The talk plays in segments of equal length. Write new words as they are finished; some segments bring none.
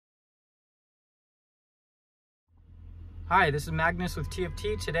Hi, this is Magnus with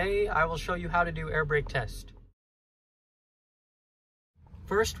TFT. Today I will show you how to do air brake test.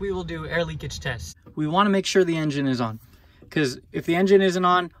 First, we will do air leakage test. We want to make sure the engine is on, because if the engine isn't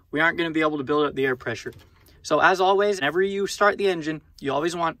on, we aren't going to be able to build up the air pressure. So as always, whenever you start the engine, you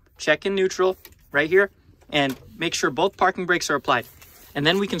always want check in neutral right here and make sure both parking brakes are applied. And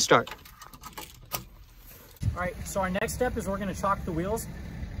then we can start. All right, so our next step is we're going to chalk the wheels.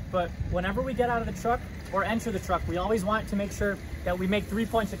 But whenever we get out of the truck or enter the truck, we always want to make sure that we make 3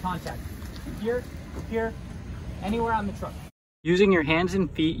 points of contact. Here, here, anywhere on the truck. Using your hands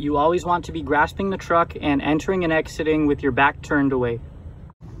and feet, you always want to be grasping the truck and entering and exiting with your back turned away.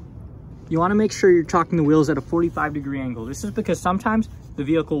 You want to make sure you're chalking the wheels at a 45-degree angle. This is because sometimes the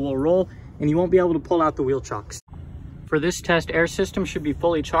vehicle will roll and you won't be able to pull out the wheel chocks. For this test, air system should be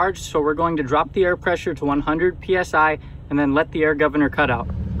fully charged, so we're going to drop the air pressure to 100 psi and then let the air governor cut out.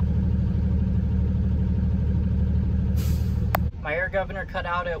 My air governor cut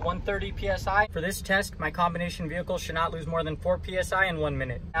out at 130 psi. For this test, my combination vehicle should not lose more than 4 psi in 1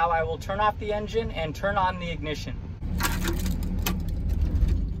 minute. Now I will turn off the engine and turn on the ignition.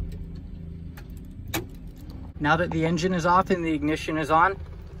 Now that the engine is off and the ignition is on,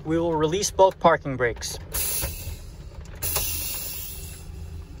 we will release both parking brakes.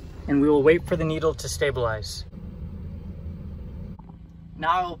 And we will wait for the needle to stabilize.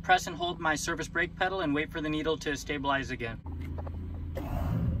 Now I will press and hold my service brake pedal and wait for the needle to stabilize again.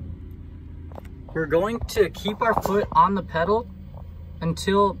 We're going to keep our foot on the pedal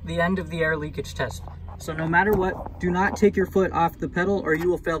until the end of the air leakage test. So no matter what, do not take your foot off the pedal or you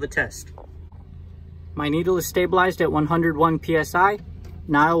will fail the test. My needle is stabilized at 101 psi.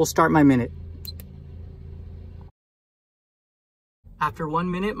 Now I will start my minute. After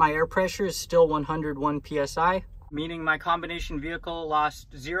 1 minute, my air pressure is still 101 psi, meaning my combination vehicle lost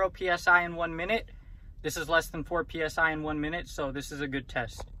 0 psi in 1 minute. This is less than 4 psi in 1 minute, so this is a good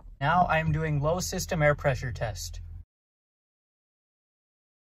test. Now I am doing low system air pressure test.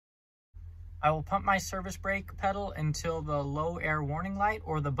 I will pump my service brake pedal until the low air warning light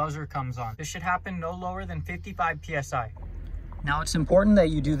or the buzzer comes on. This should happen no lower than 55 psi. Now it's important that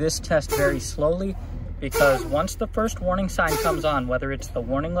you do this test very slowly, because once the first warning sign comes on, whether it's the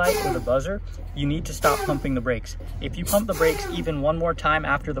warning light or the buzzer, you need to stop pumping the brakes. If you pump the brakes even one more time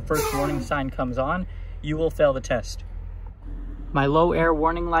after the first warning sign comes on, you will fail the test. My low air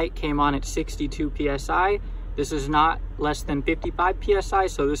warning light came on at 62 psi. This is not less than 55 psi,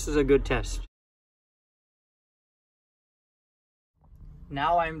 so this is a good test.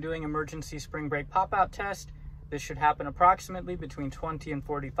 Now I'm doing emergency spring brake pop-out test. This should happen approximately between 20 and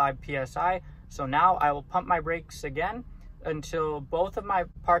 45 psi. So now I will pump my brakes again until both of my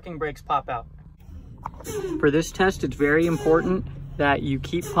parking brakes pop out. For this test, it's very important that you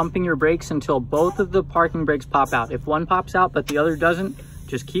keep pumping your brakes until both of the parking brakes pop out. If one pops out but the other doesn't,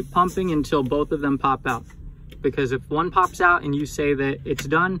 just keep pumping until both of them pop out. Because if one pops out and you say that it's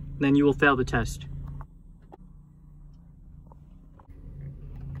done, then you will fail the test.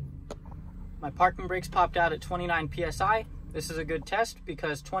 My parking brakes popped out at 29 psi. This is a good test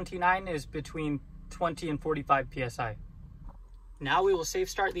because 29 is between 20 and 45 psi. Now we will safe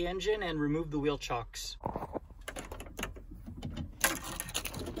start the engine and remove the wheel chocks.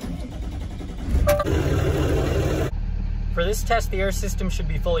 For this test, the air system should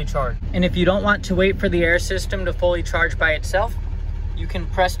be fully charged. And if you don't want to wait for the air system to fully charge by itself, you can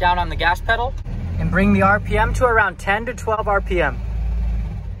press down on the gas pedal and bring the RPM to around 10 to 12 RPM.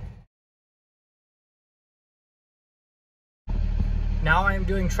 Now I am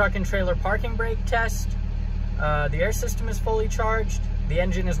doing truck and trailer parking brake test. The air system is fully charged. The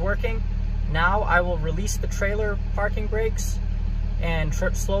engine is working. Now I will release the trailer parking brakes and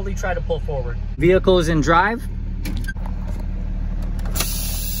slowly try to pull forward. Vehicle is in drive.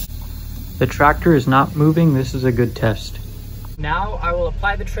 The tractor is not moving. This is a good test. Now I will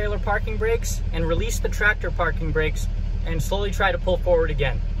apply the trailer parking brakes and release the tractor parking brakes and slowly try to pull forward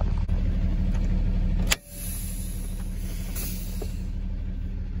again.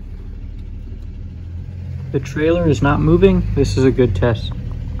 The trailer is not moving. This is a good test.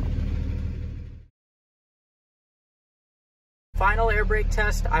 Final air brake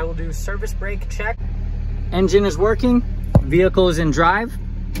test, I will do service brake check. Engine is working. Vehicle is in drive.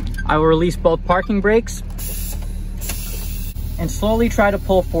 I will release both parking brakes and slowly try to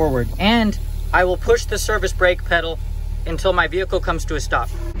pull forward. And I will push the service brake pedal until my vehicle comes to a stop.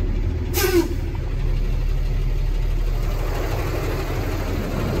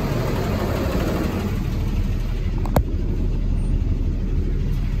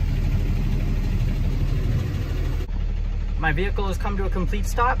 My vehicle has come to a complete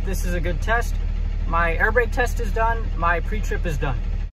stop. This is a good test. My air brake test is done. My pre-trip is done.